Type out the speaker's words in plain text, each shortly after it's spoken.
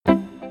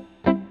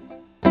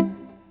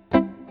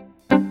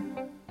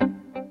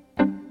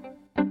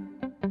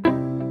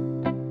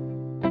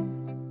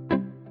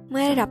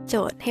ได้รับโจ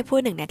ทย์ให้พูด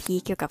1 นาที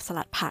เกี่ยวกับส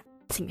ลัดผัก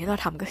สิ่งที่เรา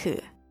ทำก็คือ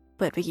เ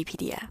ปิดวิกิพี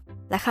เดีย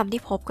และคำ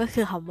ที่พบก็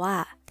คือคำว่า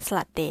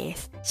salad days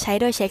ใช้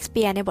โดยเชคสเ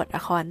ปียร์ในบทล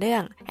ะครเรื่อ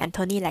งแอนโท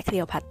นีและคลี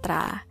โอพัตร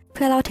าเ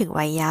พื่อเล่าถึง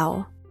วัยเยาว์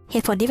เห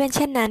ตุผลที่เป็นเ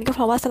ช่นนั้นก็เพ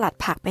ราะว่าสลัด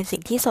ผักเป็นสิ่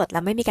งที่สดและ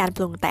ไม่มีการป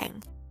รุงแต่ง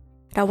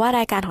เราว่าร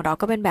ายการของเรา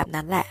ก็เป็นแบบ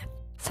นั้นแหละ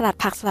สลัด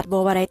ผักสลัดโบ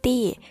ว์วาไร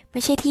ตี้ไ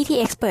ม่ใช่ที่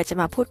เอ็กซ์เพิร์ทจะ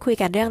มาพูดคุย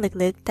กันเรื่อง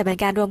ลึกๆแต่เป็น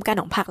การรวมกัน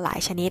ของผักหลาย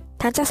ชนิด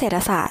ทั้งจากเศรษฐ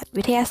ศาสตร์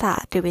วิทยาศาส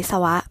ตร์หรือวิศ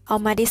วะเอา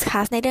มาดิสคั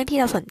สในเรื่องที่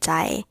เราสนใจ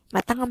ม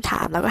าตั้งคำถ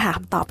ามแล้วก็หาค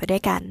ำตอบไปด้ว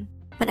ยกัน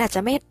มันอาจจะ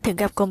ไม่ถึง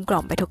กับกลมกล่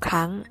อมไปทุกค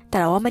รั้งแต่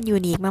เราว่ามันยู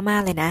นิคมา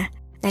กๆเลยนะ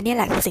และนี่แ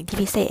หละคือสิ่งที่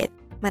พิเศษ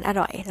มันอ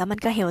ร่อยแล้วมัน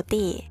ก็เฮล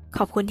ตี้ข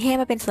อบคุณที่ให้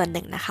มาเป็นส่วนห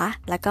นึ่งนะคะ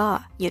แล้วก็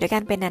อยู่ด้วยกั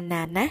นเป็นน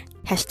านๆนะ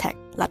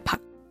#หลัดผัก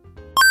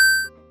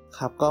ค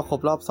รับก็คร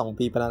บรอบ2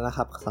ปีไปแล้วนะค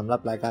รับสำหรับ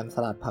รายการส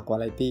ลัดผักวา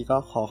ไรตี้ก็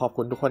ขอบ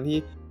คุณทุกคนที่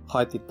คอ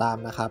ยติดตาม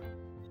นะครับ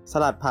ส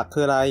ลัดผักคื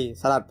ออะไร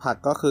สลัดผัก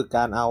ก็คือก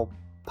ารเอา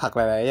ผักห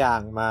ลายๆอย่า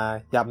งมา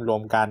ยำรว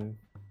มกัน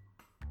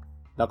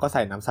แล้วก็ใ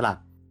ส่น้ำสลัด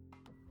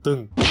ตึ้ง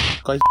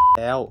ก็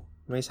แล้ว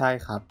ไม่ใช่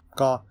ครับ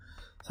ก็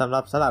สำหรั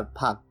บสลัด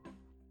ผัก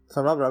ส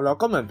ำหรับเรา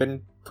ก็เหมือนเป็น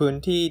พื้น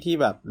ที่ที่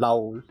แบบเรา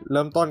เ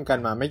ริ่มต้นกัน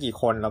มาไม่กี่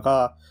คนแล้วก็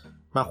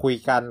มาคุย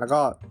กันแล้ว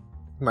ก็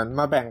เหมือน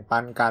มาแบ่งปั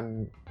นกัน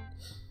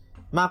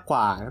มากก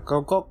ว่า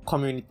ก็คอม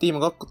มูนิตี้มั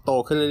นก็โต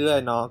ขึ้นเรื่อย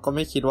ๆเนาะก็ไ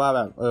ม่คิดว่าแ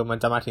บบมัน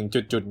จะมาถึง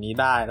จุดนี้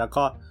ได้แล้ว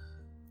ก็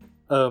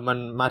มัน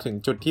มาถึง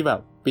จุดที่แบบ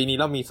ปีนี้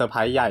เรามีเซอร์ไพร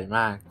ส์ใหญ่ม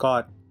ากก็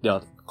เดี๋ยว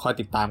คอย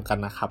ติดตามกัน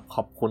นะครับข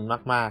อบคุณ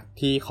มากๆ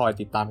ที่คอย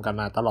ติดตามกัน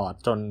มาตลอด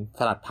จนส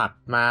ลัดผัก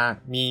ม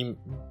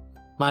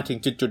าถึง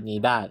จุดนี้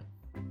ได้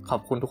ขอ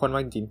บคุณทุกคนมา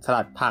กจริงๆส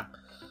ลัดผัก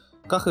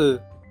ก็คือ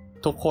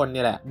ทุกคน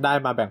นี่แหละได้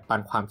มาแบ่งปัน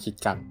ความคิด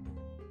กัน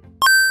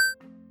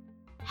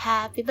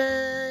Happy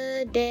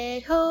birthday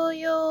to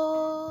you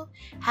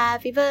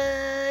Happy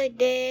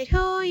birthday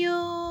to you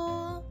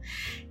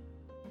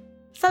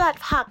สลัด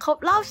ผักครบ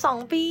รอบ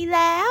2 ปีแ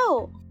ล้ว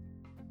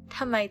ท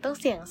ำไมต้อง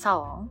เสียง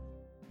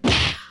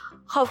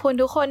2ขอบคุณ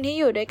ทุกคนที่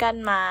อยู่ด้วยกัน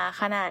มา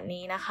ขนาด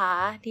นี้นะคะ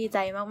ดีใจ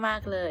มา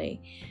กๆเลย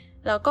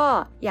แล้วก็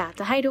อยาก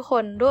จะให้ทุกค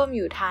นร่วมอ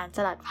ยู่ทานส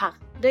ลัดผัก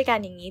ด้วยกัน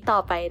อย่างนี้ต่อ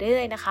ไปเ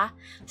รื่อยๆนะคะ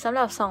สำห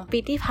รับ2 ปี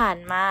ที่ผ่าน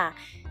มา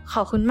ข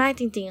อบคุณมาก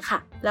จริงๆค่ะ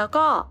แล้ว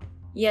ก็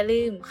อย่า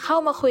ลืมเข้า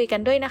มาคุยกั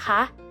นด้วยนะคะ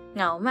เห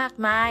งามาก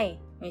มาย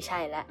ไม่ใช่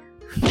แล้ว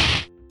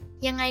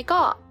ยังไงก็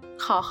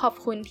ขอบ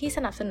คุณที่ส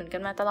นับสนุนกั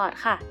นมาตลอด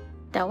ค่ะ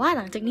แต่ว่าห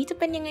ลังจากนี้จะ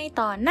เป็นยังไง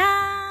ต่อนะ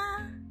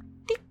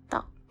ติ๊กต๊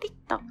อกติ๊ก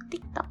ต๊อก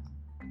ติ๊กต๊อก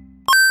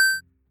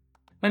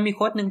มันมีโ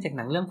ค้ดนึงจากห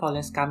นังเรื่อง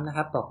Forrest Gump นะค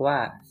รับบอกว่า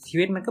ชี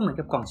วิตมันก็เหมือน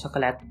กับกล่องช็อกโก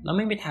แลตเราไ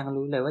ม่มีทาง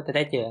รู้เลยว่าจะไ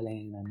ด้เจออะไรใ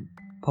นนั้น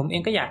ผมเอ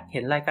งก็อยากเห็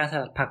นรายการส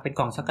ลัดผักเป็น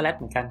กล่องช็อกโกแลต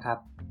เหมือนกันครับ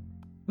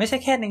ไม่ใช่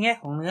แค่ในแง่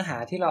ของเนื้อหา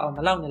ที่เราเอาม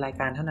าเล่าในราย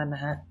การเท่านั้นน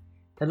ะฮะ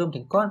แต่รวมถึ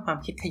งก้อนความ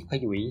คิดข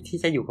ยุยที่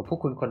จะอยู่กับพวก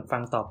คุณคนฟั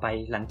งต่อไป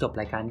หลังจบ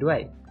รายการด้วย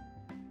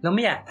เราไ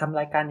ม่อยากทำ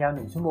รายการยาว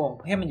1 ชั่วโมงเ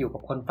พื่อให้มันอยู่กั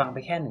บคนฟังไป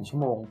แค่1 ชั่ว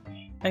โมง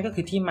นั่นก็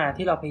คือที่มา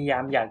ที่เราพยายา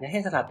มอยากจะให้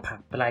สลัดผัก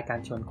เป็นรายการ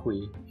ชวนคุย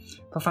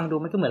พอฟังดู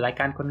มันก็เหมือนราย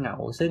การคนเหงา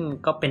ซึ่ง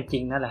ก็เป็นจริ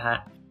งนั่นแหละฮะ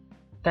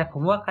แต่ผ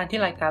มว่าการที่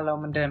รายการเรา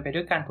มันเดินไปด้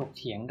วยการถก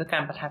เถียงด้วยกา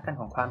รปะทะกัน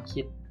ของความ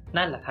คิด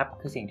นั่นแหละครับ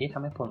คือสิ่งที่ท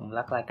ำให้ผม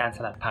รักรายการส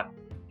ลัดผัก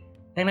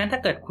ดังนั้นถ้า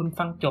เกิดคุณ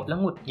ฟังจบแล้ว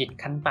หงุดหงิด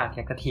คันปากอย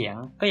ากกระเถียง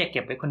ก็อย่าเ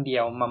ก็บไว้คนเดี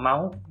ยวมาเมา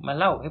ส์มา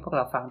เล่าให้พวกเ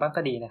ราฟังบ้าง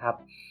ก็ดีนะครับ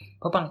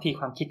เพราะบางที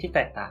ความคิดที่แต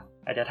กต่าง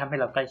อาจจะทำให้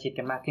เราใกล้ชิด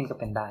กันมากขึ้นก็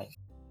เป็นได้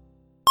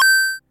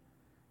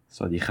ส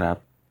วัสดีครับ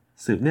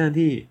สืบเนื่อง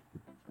ที่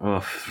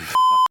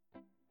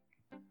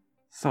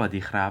สวัส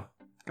ดีครับ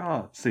ก็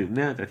สืบเ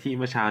นื่องจากที่เ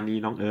มื่อเช้านี้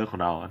น้องของ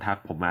เราทัก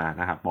ผมมา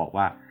นะครับบอก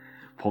ว่า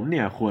ผมเ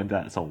นี่ยควรจะ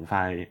ส่งไฟ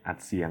ล์อัด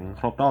เสียง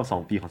ครบรอบ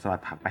2 ปีของสลั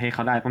ดผักไปให้เข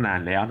าได้ตั้งนาน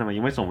แล้วทำไม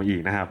ยังไม่ส่งมาอี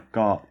กนะครับ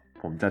ก็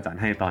ผมจะจัด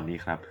ให้ตอนนี้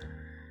ครับ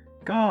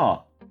ก็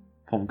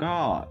ผมก็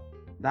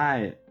ได้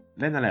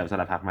เล่นอะไรกับส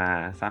ลัดผักมา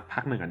สักพั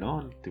กหนึ่งเนาะ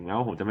ถึงแม้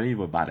ว่าผมจะไม่ได้มี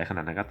บทบาทอะไรขน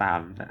าดนั้นก็ตาม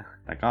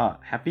แต่ก็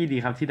แฮปปี้ดี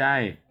ครับที่ได้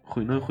คุ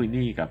ยนู่นคุย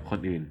นี่กับคน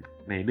อื่น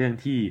ในเรื่อง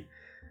ที่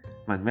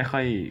มันไม่ค่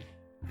อย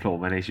โผล่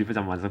มาในชีวิตประจ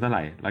ำวันสักเท่าไห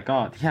ร่แล้วก็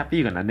ที่แฮปปี้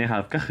กว่านั้นเนี่ยค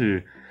รับก็คือ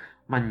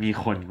มันมี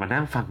คนมา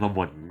นั่งฟังเรา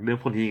บ่นเรื่อง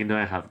พวกนี้กันด้ว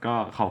ยครับก็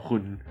ขอบคุ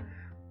ณ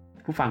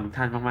ผู้ฟังทุก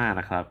ท่านมากๆ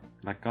นะครับ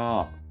แล้วก็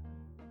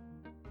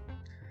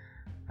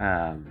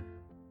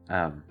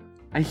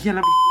ไอ้เหี้ยแ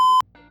ล้ว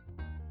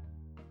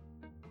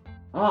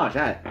ใ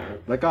ช่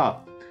แล้วก็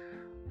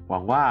หวั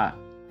งว่า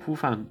ผู้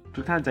ฟังทุ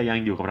กท่านจะยัง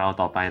อยู่กับเรา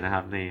ต่อไปนะค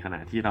รับในขณะ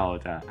ที่เรา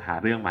จะหา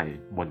เรื่องใหม่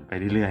บ่นไป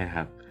เรื่อยๆค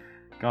รับ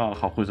ก็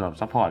ขอบคุณสำหรับ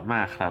ซัพพอร์ตม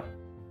ากครับ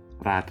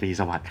ราตรี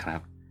สวัสดิ์ครั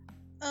บ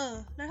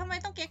แล้วทำไม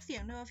ต้องเก๊กเสีย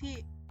งด้วยพี่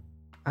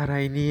อะไร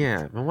เนี่ย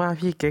มันว่า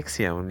พี่เก๊กเ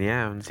สียงเนี้ย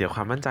มันเสียคว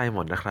ามมั่นใจหม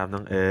ดนะครับน้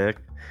อง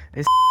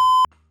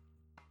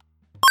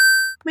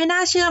ไม่น่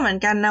าเชื่อเหมือน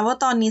กันนะว่า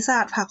ตอนนี้ส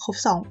ลัดผักครบ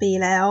2 ปี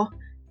แล้ว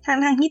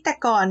ทั้งที่แต่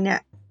ก่อนเนี่ย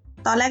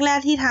ตอนแรก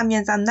ๆที่ทำยั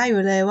งจำได้อ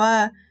ยู่เลยว่า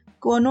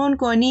กลัวนู่น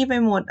กลัวนี่ไป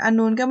หมดอัน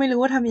นู้นก็ไม่รู้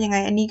ว่าทำยังไง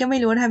อันนี้ก็ไม่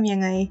รู้ว่าทำยั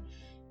งไง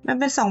มัน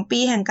เป็น2 ปี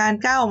แห่งการ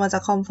ก้าวออกมาจา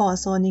กคอมฟอร์ต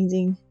โซนจ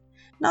ริง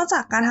ๆนอกจา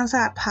กการทำส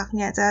ลัดผักเ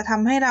นี่ยจะท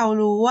ำให้เรา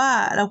รู้ว่า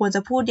เราควรจ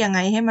ะพูดยังไง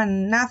ให้มัน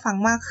น่าฟัง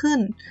มากขึ้น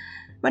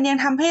มันยัง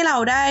ทำให้เรา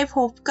ได้พ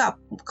บกับ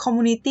คอม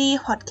มูนิตี้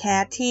พอดแค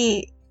สต์ที่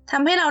ท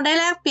ำให้เราได้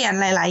แลกเปลี่ยน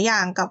หลายๆอย่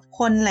างกับ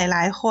คนหล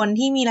ายๆคน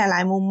ที่มีหลา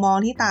ยๆมุมมอง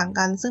ที่ต่าง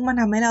กันซึ่งมัน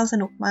ทำให้เราส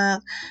นุกมาก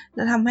แล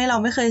ะทำให้เรา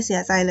ไม่เคยเสี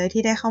ยใจเลย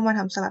ที่ได้เข้ามาท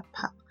ำสลัด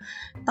ผัก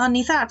ตอน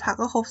นี้สลัดผัก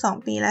ก็ครบ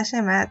2 ปีแล้วใช่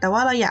ไหมแต่ว่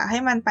าเราอยากให้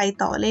มันไป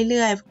ต่อเ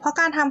รื่อยๆเพราะ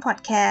การทำพอด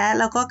แคสต์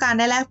แล้วก็การ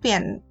ได้แลกเปลี่ย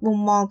นมุม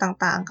มอง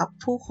ต่างๆกับ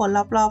ผู้คน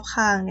รอบๆ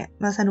ข้างเนี่ย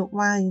มันสนุก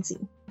มากจริ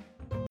ง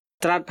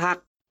สลัดผัก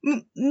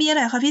มีอะไ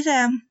รคะพี่แซ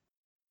ม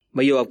ม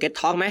าอยู่กับ Get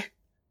Talk ไหม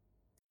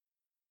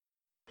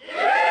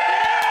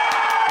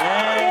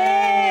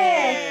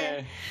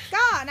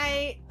ก็ใน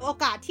โอ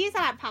กาสที่ส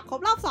ลัดผักครบ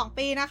รอบ2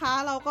 ปีนะคะ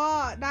เราก็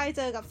ได้เ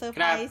จอกับเซอร์ไพ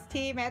รส์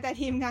ที่แม้แต่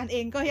ทีมงานเอ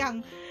งก็ยัง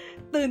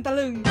ตื่นตะ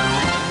ลึง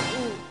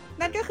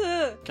นั่นก็คือ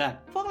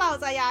พวกเรา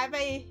จะย้ายไป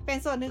เป็น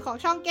ส่วนหนึ่งของ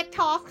ช่อง Get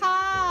Talk ค่ะ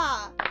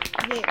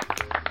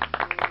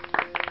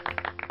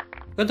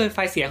ก็โดยไฟ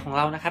ล์เสียงของเ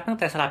รานะครับตั้ง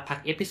แต่สลัดผัก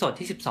เอพิโซด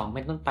ที่12เ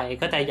ป็นต้นไป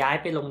ก็จะย้าย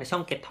ไปลงในช่อ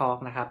ง Get Talk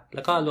นะครับแ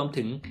ล้วก็รวม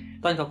ถึง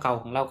ตอนเก่า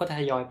ๆของเราก็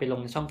ทยอยไปลง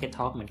ในช่อง Get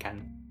Talk เหมือนกัน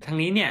ทั้ง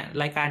นี้เนี่ย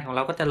รายการของเร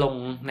าก็จะลง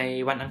ใน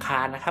วันอังค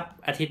ารนะครับ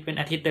อาทิตย์เป็น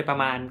อาทิตย์โดยประ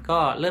มาณก็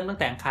เริ่มตั้ง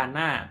แต่อังคารห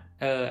น้า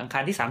อังคา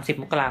รที่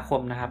30 มกราค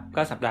มนะครับ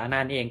ก็สัปดาห์หน้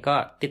านี่เองก็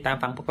ติดตาม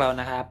ฟังพวกเรา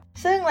นะครับ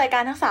ซึ่งรายกา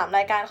รทั้ง3ร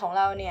ายการของ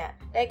เราเนี่ย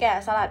ได้แก่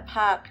สลัด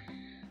ผัก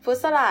ฟุต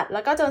สลัดแ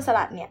ล้วก็โจรส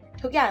ลัดเนี่ย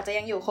ทุกอย่างจะ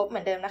ยังอยู่ครบเหมื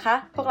อนเดิมนะคะ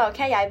พวกเราแ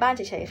ค่ย้ายบ้านเ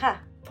ฉยๆค่ะ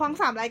ทั้ง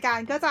3รายการ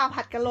ก็จะ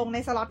ผัดกันลงใน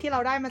สล็อตที่เรา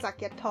ได้มาจาก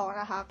Get Talk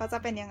นะคะก็จะ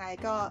เป็นยังไง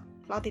ก็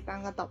เราติดตาม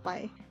กันต่อไป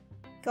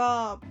ก็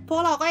พว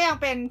กเราก็ยัง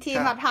เป็นทีม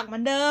สลัดผักเหมื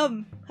อนเดิม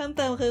เพิ่มเ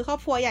ติมคือครอบ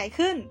ครัวใหญ่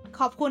ขึ้น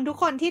ขอบคุณทุก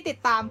คนที่ติด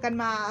ตามกัน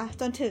มา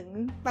จนถึง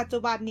ปัจจุ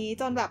บันนี้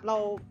จนแบบเรา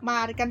มา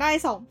กันได้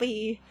2 ปี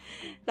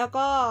แล้ว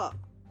ก็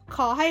ข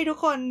อให้ทุก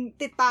คน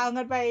ติดตาม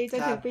กันไปจ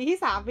นถึงปีที่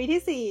3ปี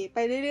ที่4ไป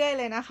เรื่อยๆ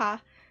เลยนะคะ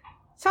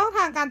ช่องท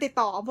างการติด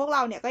ต่อของพวกเร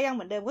าเนี่ยก็ยังเห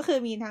มือนเดิมก็คือ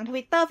มีทั้ง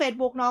Twitter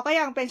Facebook เนาะก็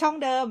ยังเป็นช่อง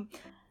เดิม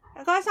แ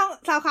ล้วก็ช่อง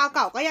SoundCloudเ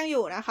ก่าก็ยังอ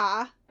ยู่นะคะ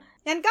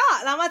งั้นก็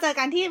เรามาเจอ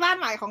กันที่บ้าน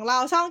ใหม่ของเรา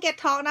ช่อง Get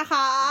Talk นะค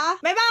ะ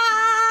บ๊ายบา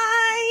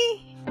ย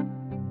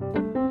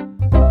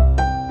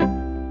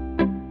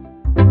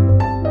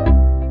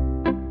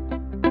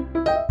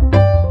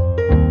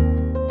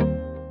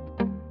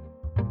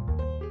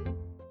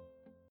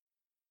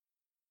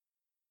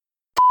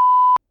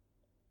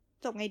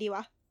จบไงดีว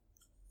ะ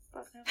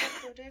ปักนะปัก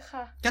ตัวด้วยค่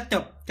ะก็จ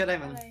บก็ได้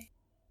มั้ง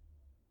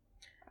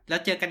แล้ว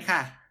เจอกันค่ะ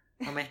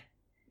ทำไม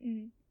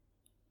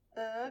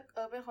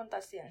เป็นคนตั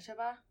ดเสียงใช่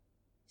ปะ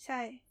ใช่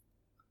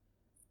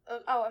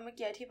เอาเมื่อ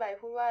กี้ที่ใบ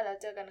พูดว่าแล้ว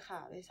เจอกันค่ะ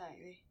เลยใส่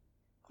เลย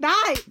ไ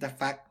ด้ The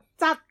fuck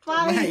จัดไป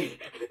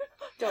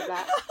จบแ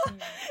ล้ว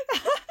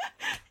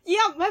เ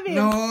ยี่ยมแม่บิ๊ม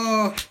No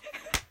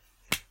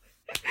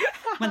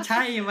มันใ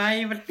ช่ไหม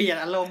มันเปลี่ยน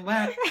อารมณ์ม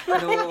าก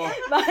No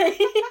ใ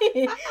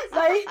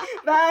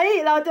บ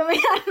เราจะไม่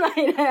อ่านใหม่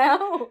แล้ว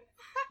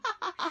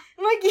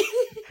เมื่อกี้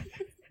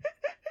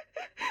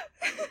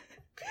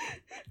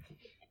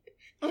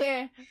โอเค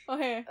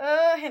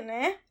เห็นไหม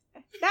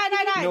ได้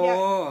No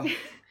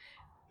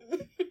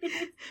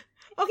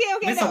โอเค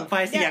ไม่ส่งไฟ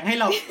ล์เสียงให้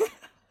หรอก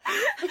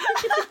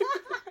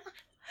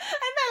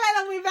ไม่เป็นไรเร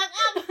ามีแบ็ค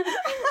อัพ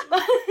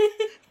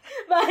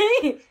ใ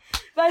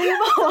บรู้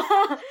เปล่าว่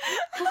า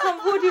ทุกค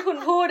ำพูดที่คุณ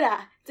พูดอ่ะ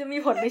จะมี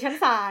ผลในชั้น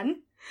ศาล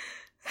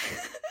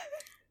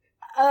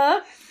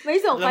ไม่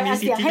ส่งไฟล์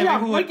เสียงให้หรอก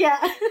เมื่อกี้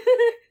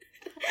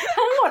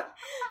ทั้งหมด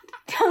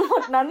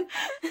นั้น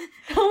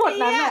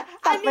อ่ะ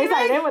ตัดไปใส่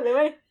ได้หมดเลยเ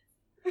ว้ย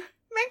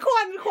ไม่คว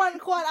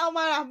รเอาม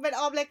าเป็น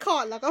ออฟเรคคอ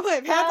ร์ดแล้วก็เผย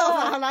แพร่ต่อส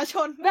าธารณช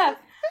นแบบ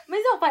ไม่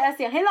ส่งไฟล์เ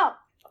สียงให้หรอก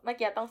เมื่อ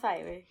กี้ต้องใส่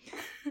เว้ย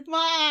ม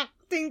าก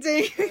จริ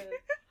ง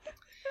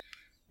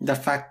ๆThe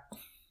fuck